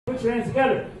Put your hands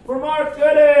together for Mark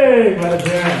Gooding. Let us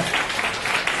hear it.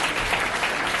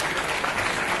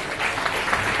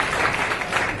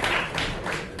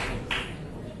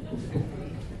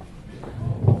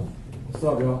 What's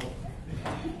up, y'all?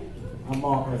 I'm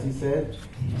Mark, as he said.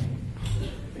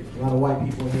 A lot of white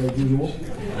people in here as usual.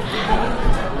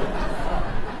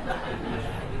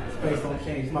 Space don't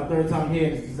change. It's my third time here,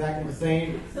 and it's exactly the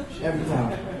same every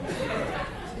time.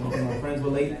 You know, my friends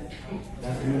relate.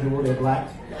 That's the usual. They're black.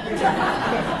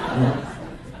 Yeah.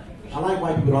 I like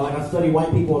white people. I study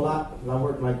white people a lot because I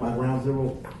work like by ground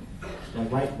zero,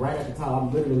 like right at the top.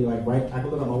 I'm literally like right. I can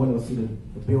look out my window and see the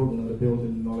building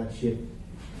and all that shit.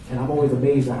 And I'm always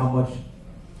amazed at how much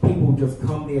people just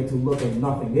come there to look at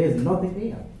nothing. There's nothing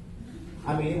there.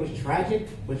 I mean, it was tragic,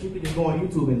 but you can just go on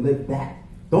YouTube and live that.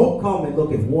 Don't come and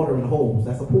look at water in holes.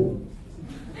 That's a pool.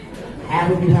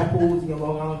 Half of you have pools in your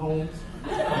Long Island homes.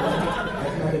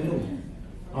 That's nothing new.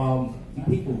 You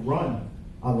people run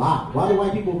a lot. Why do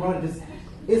white people run?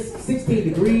 It's 16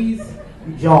 degrees,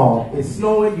 you jog. It's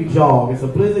snowing, you jog. It's a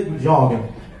blizzard, you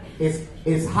jogging.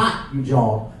 It's hot, you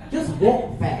jog. Just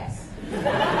walk fast.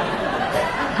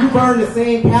 You burn the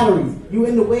same calories. You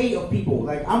in the way of people.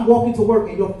 Like, I'm walking to work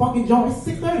and your fucking jog is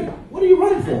 6:30. What are you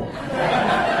running for?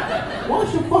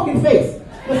 Wash your fucking face.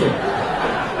 Listen.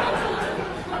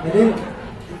 And then,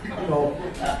 you know,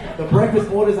 the breakfast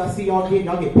orders I see y'all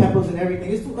get peppers and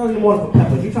everything. It's too early in the morning for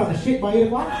peppers. You trying to shit by 8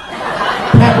 o'clock?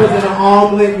 Peppers in an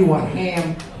omelet, you want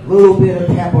ham, little bit of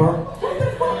pepper. What the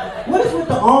fuck? What is with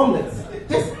the omelets?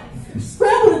 Just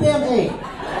scramble the damn egg.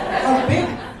 A big,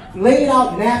 laid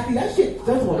out, nasty, that shit,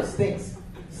 first of all, it stinks.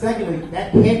 Secondly,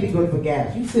 that can't be good for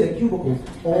gas. You sit in cubicles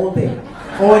all day,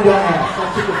 on your ass.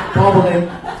 That shit is bubbling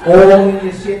all in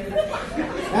your shit.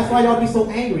 That's why y'all be so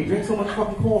angry, drink so much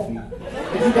fucking coffee.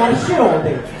 Because you gotta shit all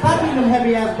day. Stop eating them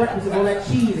heavy ass breakfasts with all that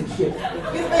cheese and shit.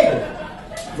 Get a bagel.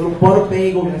 Little butter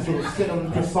bagel and a little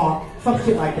cinnamon croissant, some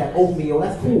shit like that, oatmeal,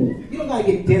 that's cool. You don't gotta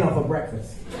get dinner for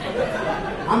breakfast.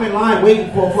 I'm in line waiting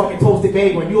for a fucking toasted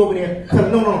bagel and you over there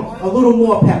telling no, a little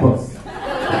more peppers.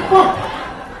 Fuck.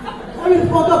 Hurry the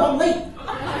fuck up, I'm late.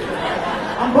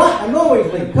 I'm black, I'm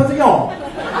always late, because of y'all.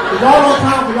 Because y'all on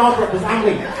time for y'all breakfast, I'm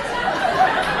late.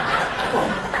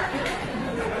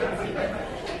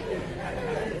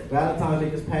 Valentine's Day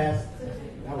just passed.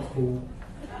 That was cool.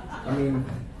 I mean,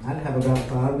 I didn't have a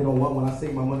Valentine. I really don't want when I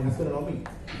save my money, I spend it on me.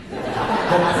 I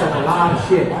bought myself a lot of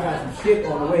shit. I got some shit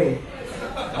on the way.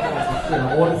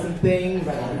 I ordered some things.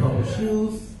 I got a couple of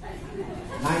shoes.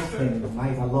 Nice things.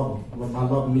 Nice. I love them. I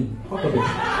love me. Fuck a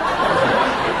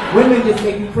bitch. Women just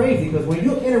make you crazy because when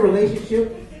you're in a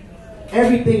relationship,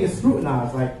 everything is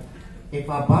scrutinized. Like, if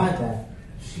I buy that,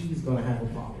 she's going to have a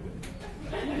problem.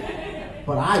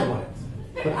 But I want it.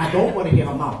 But I don't want to hear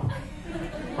her mouth.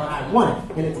 But I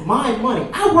want it. And it's my money.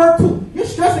 I work too. You're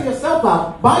stressing yourself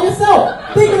out by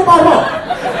yourself. Thinking about her.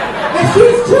 And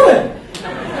she's chilling.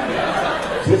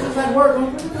 She's just at work.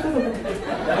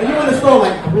 And you're in the store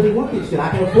like, I really want this shit. I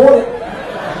can afford it.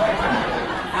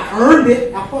 I earned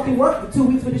it. I fucking worked for 2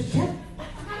 weeks for this check.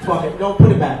 Fuck it. Don't put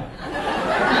it back.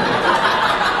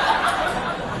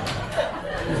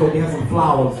 So we have some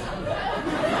flowers.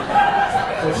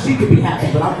 So she could be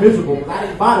happy, but I'm miserable because I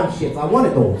didn't buy them shits. I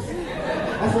wanted those.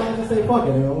 That's why I just say, fuck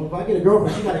it. You know? If I get a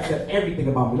girlfriend, she gotta accept everything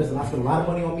about me. Listen, I spend a lot of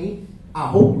money on me. I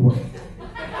hope you work.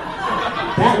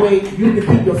 That way, you can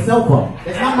keep yourself up.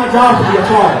 It's not my job to be a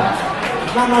father.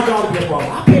 It's not my job to be a father.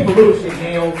 I pay for little shit,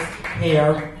 nails,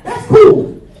 hair. That's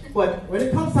cool. But when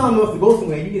it comes time to us to go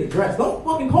somewhere and you get a dress, don't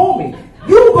fucking call me.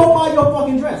 You go buy your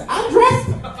fucking dress. I'm dressed.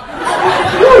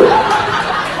 You.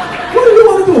 What do you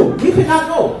want to do? We cannot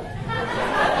go.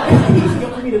 It's easier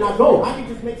for me to not go. I can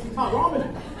just make some hot ramen.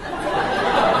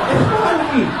 It's fine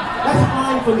with me. That's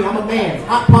fine for me. I'm a man.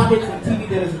 Hot pockets and TV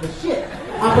dinners is the shit.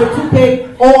 I play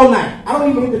 2K all night. I don't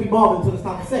even get to be bothered until it's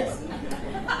time for sex.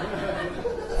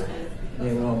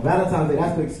 Yeah, well, Valentine's Day,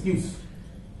 that's the excuse.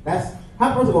 First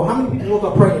of all, how many people woke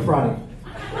up pregnant Friday?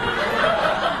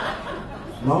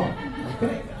 No?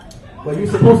 Okay. Well, you're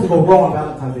supposed to go raw on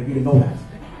Valentine's Day if you didn't know that.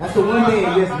 That's the one day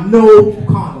there's no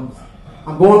condoms.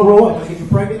 I'm going raw. If I get you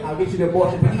pregnant, I'll get you the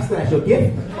abortion for Easter. That's your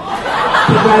gift.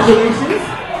 Congratulations.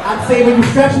 I'm saving you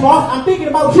stretch marks. I'm thinking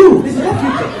about you. This is your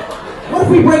future. What if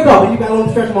we break up and you got all them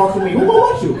stretch marks for me? Who gonna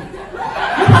want you?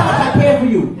 Look how much I care for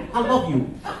you. I love you.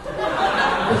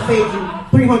 Just saved you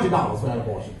 $300 for that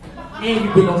abortion. And you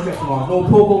get no stretch marks, no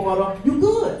cocoa butter. You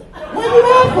good. What are you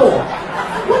mad for?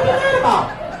 What are you mad about?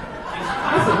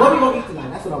 Listen, what are we gonna eat tonight?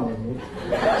 That's what I want to do.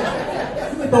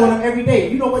 You've been throwing up every day.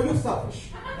 You know what? You're selfish.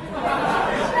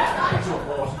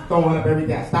 Throwing up every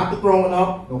day. Stop the throwing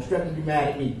up. Don't stress and be mad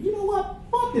at me. You know what?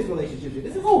 Fuck this relationship shit.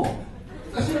 This is over.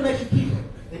 I should have let you keep it.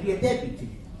 They be a deadbeat to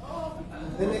you.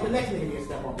 Then make the next nigga be a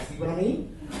step up. See what I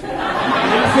mean? See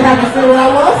how considerate where I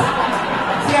was?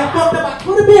 See how fucked up I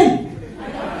could have been?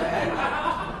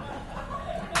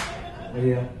 But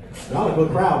yeah. Y'all a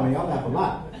good crowd, man. Y'all laugh a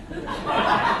lot.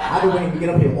 I've been waiting to get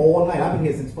up here all night. I've been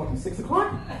here since fucking 6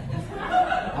 o'clock.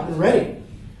 I've been ready.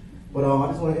 But I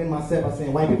just want to end my set by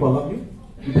saying, white people, I love you.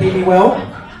 You pay me well.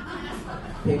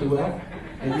 Pay me well.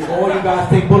 And all you guys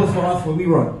take bullets for us when we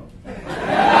run. That's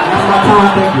my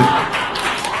time. Thank you.